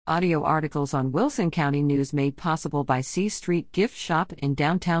Audio articles on Wilson County News made possible by C Street Gift Shop in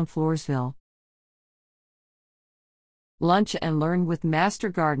downtown Floresville. Lunch and Learn with Master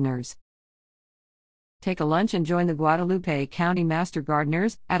Gardeners. Take a lunch and join the Guadalupe County Master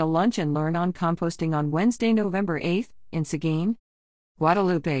Gardeners at a Lunch and Learn on Composting on Wednesday, November 8th, in Seguin.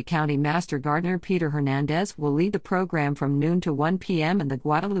 Guadalupe County Master Gardener Peter Hernandez will lead the program from noon to 1 p.m. in the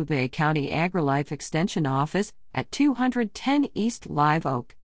Guadalupe County AgriLife Extension Office at 210 East Live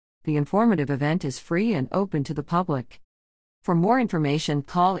Oak. The informative event is free and open to the public. For more information,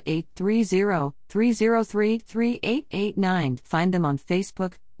 call 830-303-3889, find them on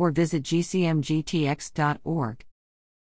Facebook, or visit gcmgtx.org.